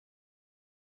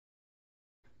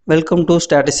Welcome to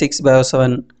Statistics Bio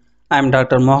 7. I am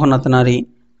Dr. Mohan Athanari.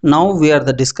 Now we are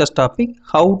the discuss topic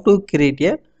how to create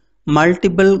a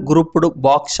multiple grouped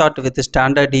box chart with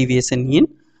standard deviation in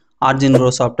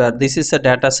OriginPro software. This is a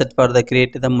data set for the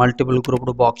create the multiple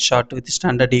grouped box chart with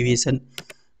standard deviation.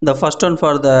 The first one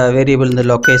for the variable in the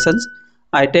locations.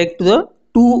 I take the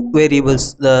two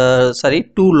variables,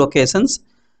 two locations.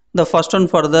 The first one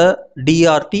for the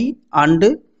DRT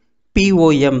and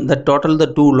POM, the total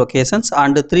the two locations,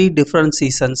 and three different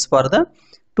seasons for the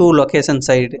two location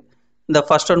side. The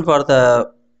first one for the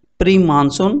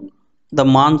pre-monsoon, the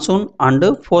monsoon, and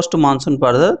post-monsoon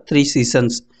for the three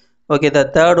seasons. Okay, the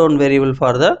third one variable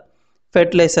for the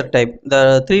fertilizer type.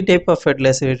 The three type of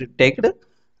fertilizer we take: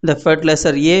 the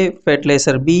fertilizer A,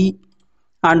 fertilizer B,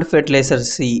 and fertilizer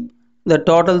C. The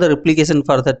total the replication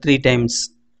for the three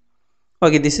times.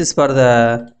 Okay, this is for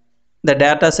the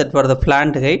data set for the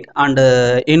plant height and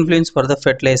influence for the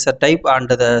fertilizer type and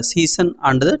the season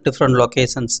and the different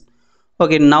locations.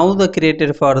 Okay, now the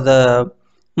created for the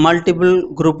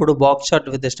multiple grouped box chart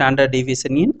with the standard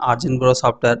deviation in OriginPro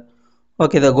software.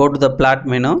 Okay, go to the plot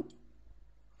menu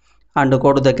and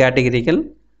go to the categorical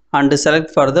and select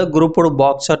for the grouped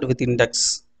box chart with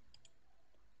index.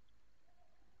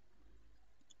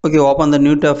 Okay, open the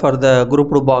new tab for the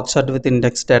grouped box chart with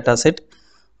index data set.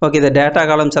 Okay, the data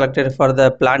column selected for the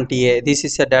plant A. This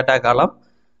is a data column.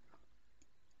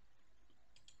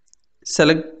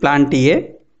 Select plant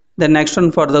A. The next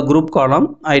one for the group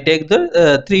column, I take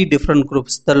the three different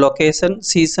groups: the location,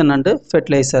 season, and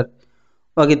fertilizer.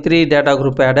 Okay, three data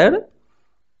group added.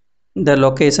 The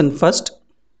location first.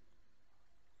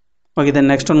 Okay, the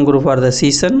next one group for the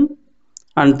season,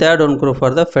 and third one group for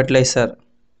the fertilizer.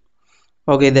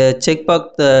 Okay, the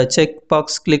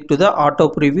checkbox click to the auto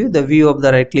preview, the view of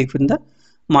the right click in the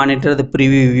monitor the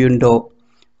preview window.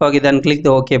 Okay, then click the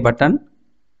OK button.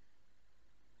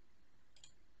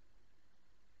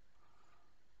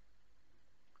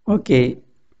 Okay,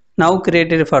 now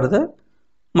created for the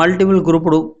multiple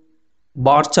grouped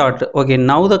bar chart. Okay,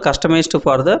 now the customized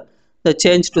for the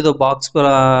change to the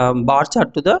bar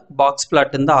chart to the box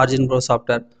plot in the OriginPro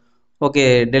software.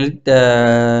 Okay, delete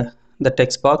the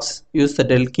text box, use the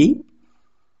del key.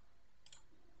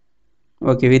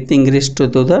 Okay, with increase to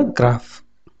the graph.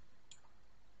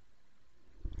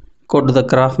 Go to the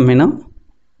graph menu,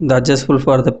 the adjustable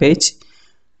for the page,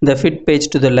 the fit page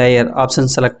to the layer option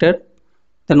selected.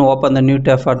 Then open the new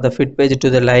tab for the fit page to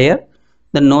the layer.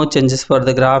 Then no changes for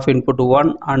the graph input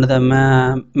 1 and the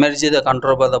merge the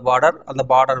control by the border and the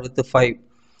border with the 5.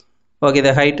 Okay,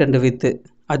 the height and width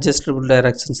adjustable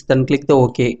directions. Then click the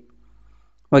OK.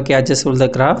 Okay, adjustable the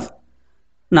graph.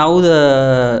 Now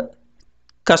the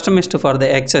customized for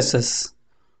the x-axis.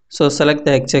 So select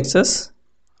the x-axis,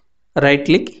 right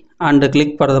click and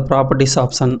click for the properties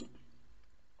option.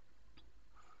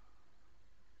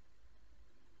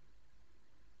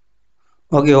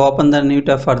 Okay, open the new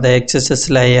tab for the x-axis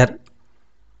layer.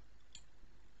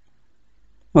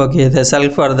 Okay, the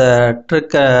select for the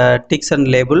ticks and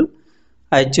label.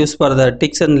 I choose for the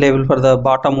ticks and label for the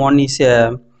bottom one is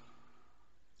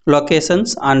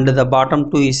locations and the bottom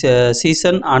two is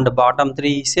season and the bottom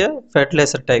three is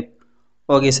fertilizer type.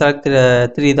 Okay, select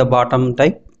 3 the bottom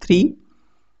type 3.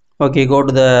 Okay, go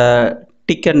to the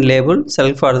tick and label,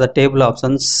 select for the table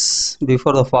options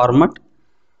before the format.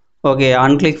 Okay,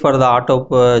 unclick for the auto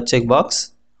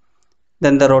checkbox.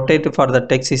 Then the rotate for the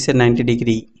text is 90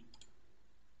 degree.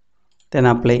 Then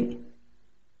apply.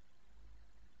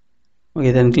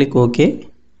 Okay, then click OK.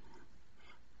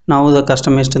 Now the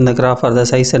customized in the graph for the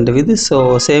size and width.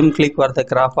 So same click for the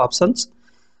graph options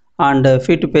and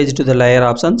fit page to the layer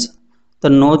options.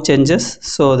 Then no changes.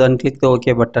 So then click the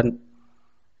OK button.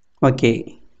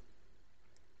 Okay.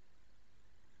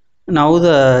 Now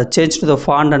the change to the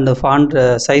font and the font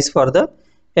size for the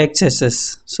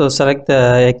x-axis. So select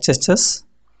the x-axis,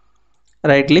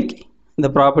 right click, the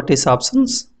properties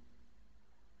options.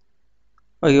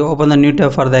 Okay, open the new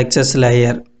tab for the x-axis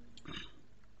layer.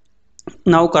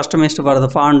 Now customized for the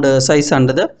font size and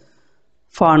the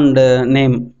font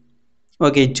name.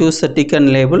 Okay, choose the tick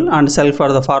and label and select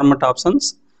for the format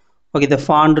options. Okay, the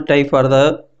font type for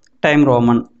the Time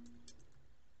Roman.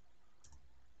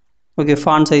 Okay,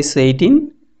 font size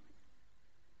 18.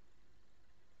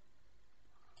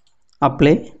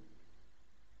 Apply.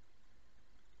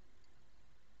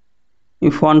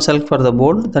 If font select for the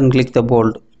bold, then click the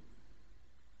bold.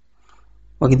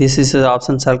 Okay, this is the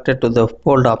option selected to the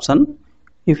bold option.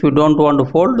 If you don't want to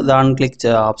fold, then click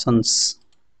the options.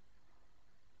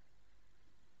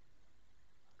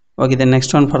 Okay, the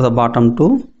next one for the bottom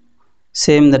 2,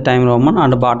 same the Time Roman,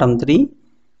 and bottom 3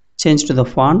 change to the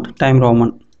font Time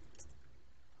Roman.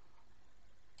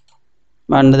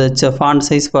 and the font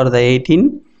size for the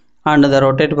 18, and the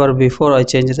rotate bar before I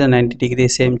change the 90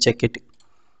 degrees, same check it,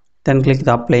 then click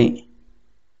the apply.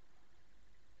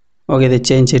 Okay, they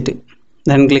change it,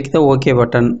 then click the OK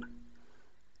button,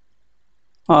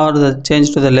 or the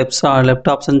change to the left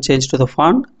option, change to the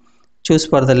font, choose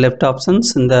for the left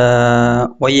options in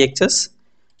the y-axis,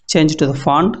 change to the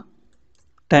font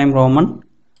Time Roman,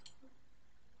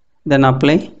 then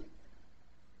apply.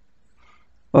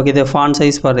 Okay, the font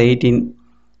size for 18.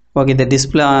 Okay, the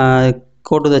display,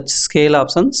 go to the scale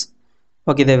options.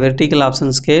 Okay, the vertical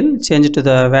option scale, change to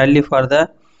the value for the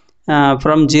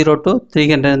from 0 to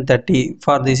 330.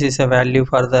 For this is a value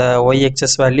for the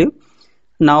y-axis value.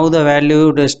 Now the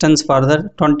value distance for the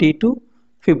 20 to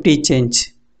 50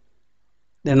 change,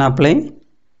 then apply.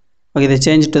 Okay, the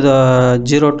change to the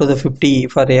 0 to the 50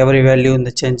 for every value in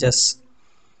the changes.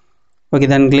 Okay,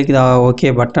 then click the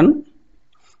OK button.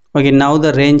 Okay, now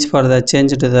the range for the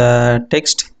change to the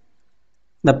text,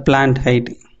 the plant height,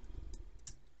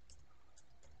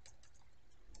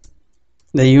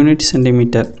 the unit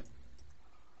centimeter,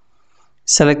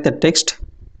 select the text,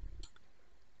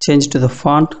 change to the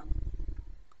font,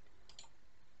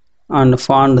 and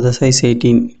font the size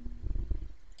 18.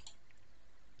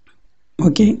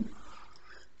 Okay,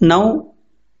 now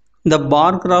the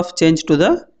bar graph change to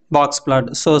the box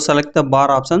plot. So select the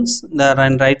bar options there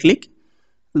and right click,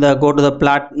 the go to the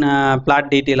plot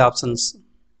detail options,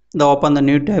 the open the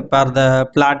new tab or the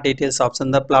plot details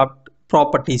option, the plot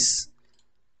properties,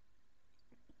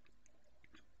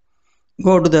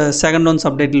 go to the second one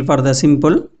subtitle for the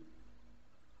simple.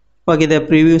 Okay, the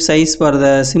preview size for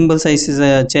the symbol size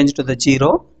is changed to the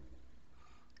 0,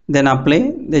 then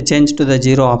apply. They change to the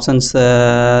 0 options,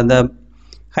 the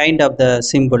height of the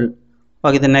symbol.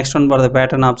 Okay, the next one for the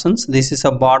pattern options, this is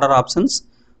a border options.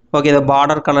 Okay, the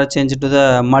border color change to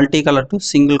the multicolor to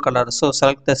single color, so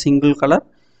select the single color,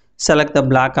 select the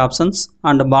black options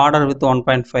and border with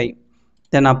 1.5,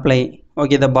 then apply.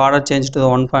 Okay, the border change to the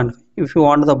 1.5. if you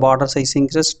want the border size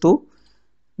increase to,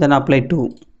 then apply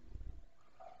 2.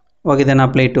 Okay, then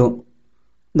apply 2.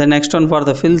 The next one for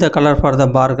the fill the color for the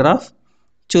bar graph,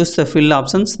 choose the fill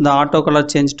options, the auto color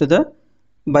change to the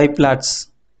by plots,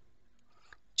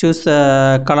 choose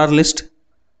the color list,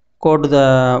 go to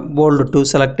the bold to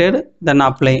selected, then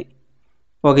apply.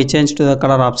 Okay, change to the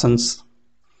color options.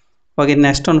 Okay,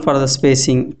 next one for the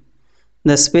spacing,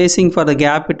 the spacing for the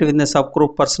gap between the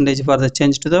subgroup percentage for the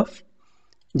change to the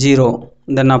 0,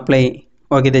 then apply.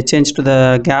 Okay, they change to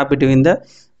the gap between the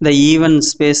even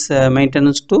space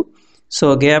maintenance to,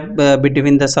 so gap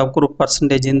between the subgroup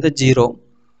percentage in the 0.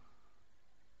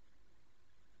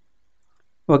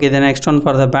 Okay, the next one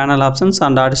for the panel options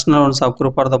and additional one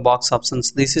subgroup for the box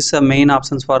options. This is the main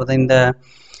options for in the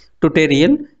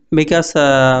tutorial, because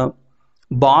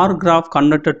bar graph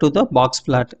converted to the box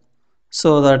plot.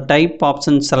 So the type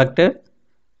option selected,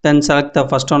 then select the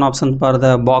first one option for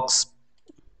the box,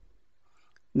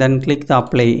 then click the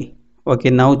apply.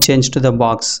 Okay, now change to the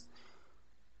box.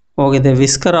 Okay, the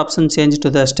whisker option change to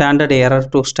the standard error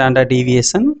to standard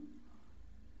deviation,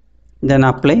 then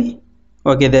apply.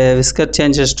 Okay, the whisker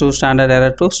changes to standard error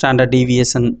to standard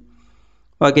deviation.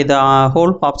 Okay, the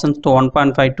whole options to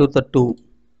 1.5 to the 2.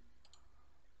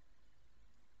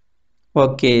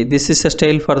 Okay, this is a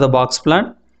style for the box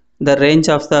plot. The range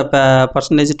of the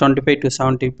percentage 25 to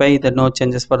 75, the no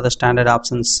changes for the standard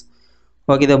options.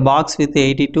 Okay, the box with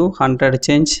 80 to 100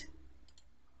 change.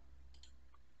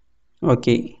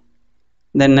 Okay,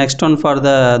 then next one for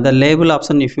the label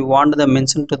option, if you want the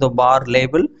mention to the bar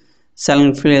label,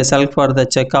 select for the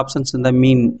check options in the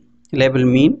mean label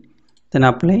mean, then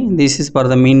apply. This is for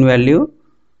the mean value.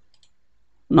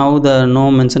 Now the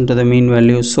no mention to the mean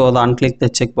value, so the unclick the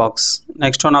checkbox.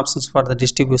 Next one options for the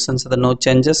distributions, the no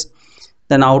changes,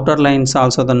 then outer lines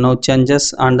also the no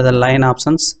changes, and the line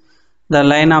options, the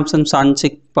line options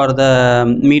uncheck for the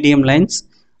medium lines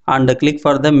and click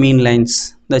for the mean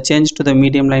lines, the change to the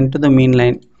medium line to the mean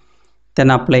line,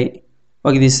 then apply.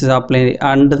 Okay, this is apply.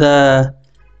 And the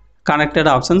connected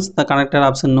options, the connected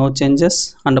option no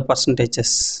changes and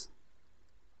percentages.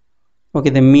 Okay,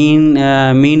 the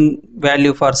mean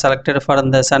value for selected for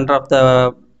the center of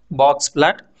the box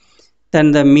plot,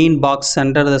 then the mean box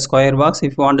center the square box.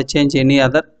 If you want to change any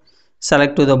other,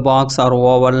 select to the box or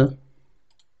oval.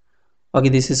 Okay,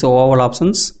 this is oval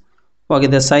options. Okay,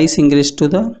 the size increased to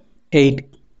the 8.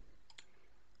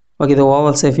 Okay, the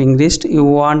oval size increased. You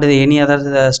want any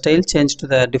other style, change to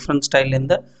the different style in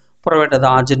the provided the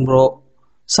OriginPro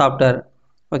software.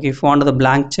 Okay, if you want the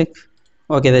blank check,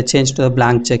 okay, they change to the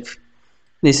blank check.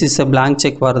 This is a blank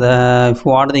check for the, if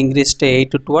you want the increase to 8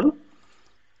 to 12,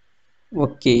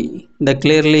 Okay, the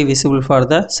clearly visible for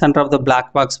the center of the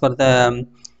black box for the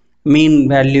mean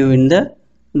value in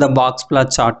the box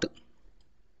plot chart.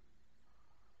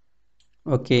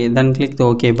 Okay, then click the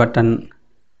OK button.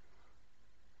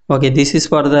 Okay, this is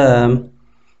for the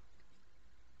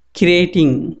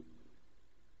creating.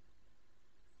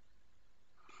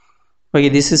 Okay,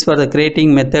 this is for the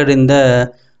creating method in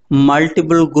the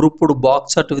multiple grouped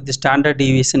box chart with the standard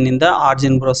deviation in the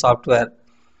OriginPro software.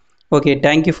 Okay,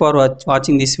 thank you for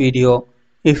watching this video.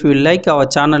 If you like our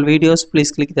channel videos,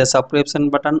 please click the subscription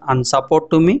button and support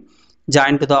to me.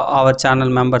 Join to our channel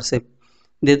membership.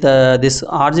 This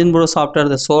OriginPro software,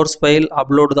 the source file,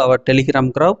 upload to our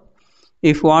Telegram group.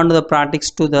 If you want the practice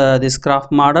to this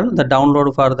craft model, the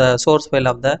download for the source file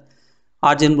of the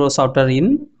OriginPro software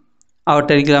in our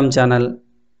Telegram channel.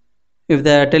 If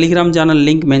the Telegram channel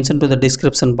link mentioned to the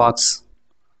description box.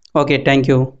 Okay, thank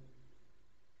you.